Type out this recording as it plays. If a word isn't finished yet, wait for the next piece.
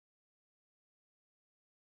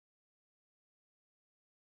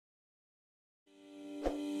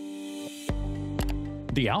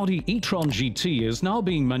The Audi e-tron GT is now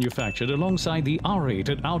being manufactured alongside the R8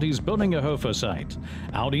 at Audi's Böllinger Höfe site.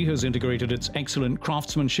 Audi has integrated its excellent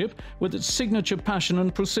craftsmanship with its signature passion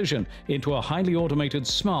and precision into a highly automated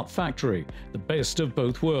smart factory, the best of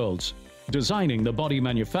both worlds. Designing the body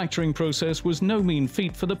manufacturing process was no mean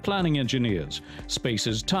feat for the planning engineers. Space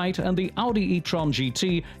is tight, and the Audi e-tron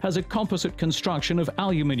GT has a composite construction of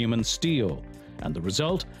aluminium and steel. And the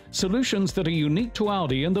result? Solutions that are unique to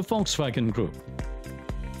Audi and the Volkswagen Group.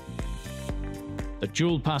 The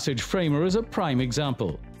dual passage framer is a prime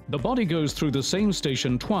example. The body goes through the same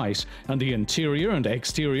station twice, and the interior and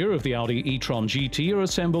exterior of the Audi e-tron GT are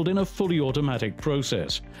assembled in a fully automatic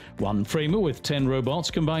process. One framer with 10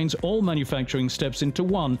 robots combines all manufacturing steps into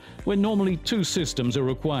one, where normally 2 systems are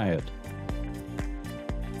required.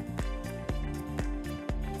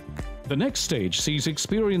 The next stage sees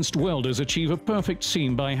experienced welders achieve a perfect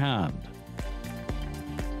seam by hand.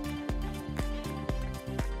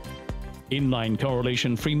 Inline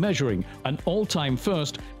correlation-free measuring, an all-time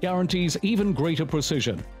first, guarantees even greater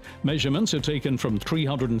precision. Measurements are taken from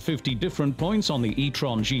 350 different points on the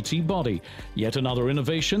e-tron GT body, yet another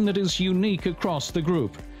innovation that is unique across the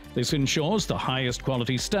group. This ensures the highest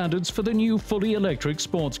quality standards for the new fully electric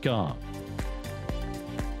sports car.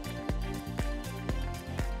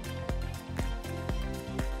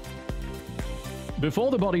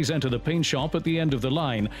 Before the bodies enter the paint shop at the end of the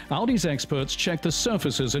line, Audi's experts check the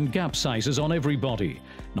surfaces and gap sizes on every body.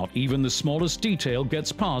 Not even the smallest detail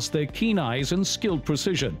gets past their keen eyes and skilled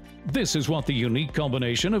precision. This is what the unique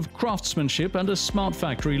combination of craftsmanship and a smart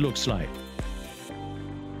factory looks like.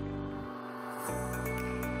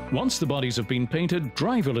 Once the bodies have been painted,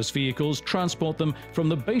 driverless vehicles transport them from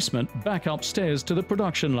the basement back upstairs to the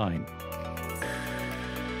production line.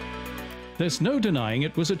 There's no denying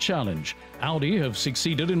it was a challenge. Audi have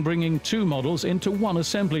succeeded in bringing 2 models into one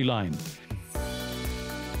assembly line.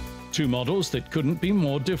 2 models that couldn't be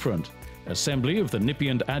more different. Assembly of the nippy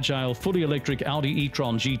and agile fully electric Audi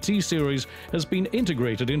e-tron GT series has been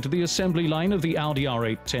integrated into the assembly line of the Audi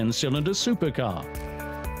R8 10-cylinder supercar.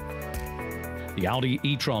 The Audi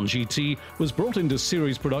e-tron GT was brought into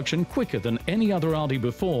series production quicker than any other Audi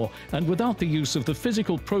before, and without the use of the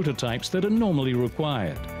physical prototypes that are normally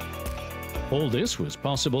required. All this was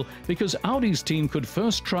possible because Audi's team could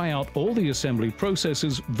first try out all the assembly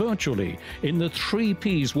processes virtually in the 3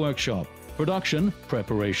 Ps workshop: production,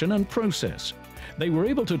 preparation, and process. They were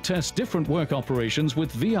able to test different work operations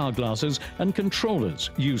with VR glasses and controllers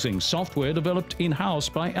using software developed in-house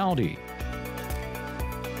by Audi.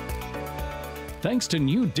 Thanks to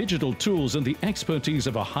new digital tools and the expertise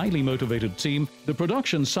of a highly motivated team, the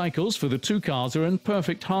production cycles for the 2 cars are in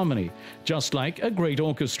perfect harmony, just like a great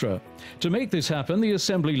orchestra. To make this happen, the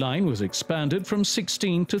assembly line was expanded from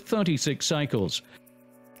 16 to 36 cycles.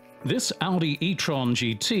 This Audi e-tron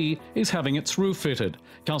GT is having its roof fitted.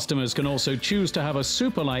 Customers can also choose to have a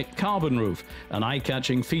super light carbon roof, an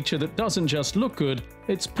eye-catching feature that doesn't just look good,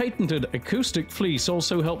 its patented acoustic fleece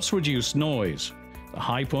also helps reduce noise. The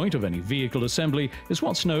high point of any vehicle assembly is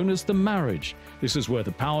what's known as the marriage. This is where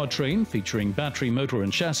the powertrain, featuring battery, motor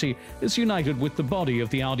and chassis, is united with the body of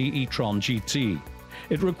the Audi e-tron GT.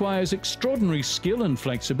 It requires extraordinary skill and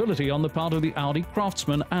flexibility on the part of the Audi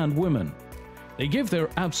craftsmen and women. They give their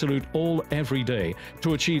absolute all every day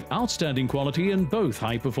to achieve outstanding quality in both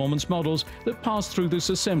high-performance models that pass through this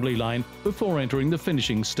assembly line before entering the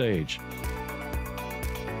finishing stage.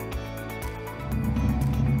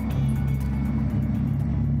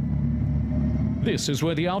 This is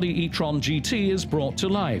where the Audi e-tron GT is brought to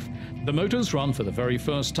life. The motors run for the very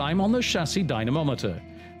first time on the chassis dynamometer.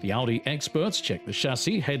 The Audi experts check the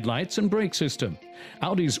chassis, headlights and brake system.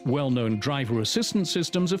 Audi's well-known driver assistance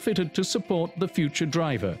systems are fitted to support the future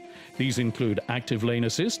driver. These include active lane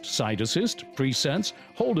assist, side assist, presense,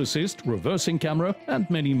 hold assist, reversing camera and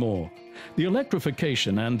many more. The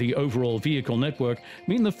electrification and the overall vehicle network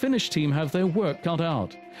mean the Finnish team have their work cut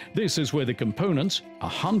out. This is where the components,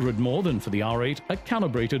 100 more than for the R8, are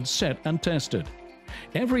calibrated, set and tested.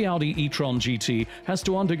 Every Audi e-tron GT has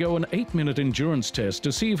to undergo an 8-minute endurance test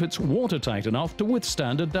to see if it's watertight enough to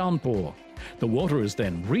withstand a downpour. The water is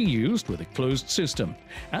then reused with a closed system.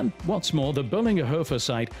 And what's more, the Böllinger Höfe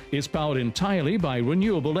site is powered entirely by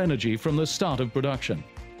renewable energy from the start of production.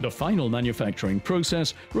 The final manufacturing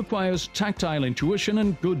process requires tactile intuition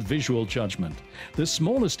and good visual judgment. The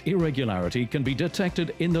smallest irregularity can be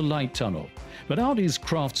detected in the light tunnel. But Audi's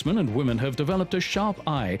craftsmen and women have developed a sharp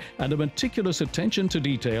eye and a meticulous attention to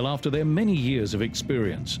detail after their many years of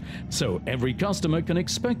experience. So every customer can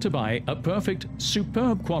expect to buy a perfect,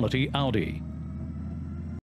 superb quality Audi.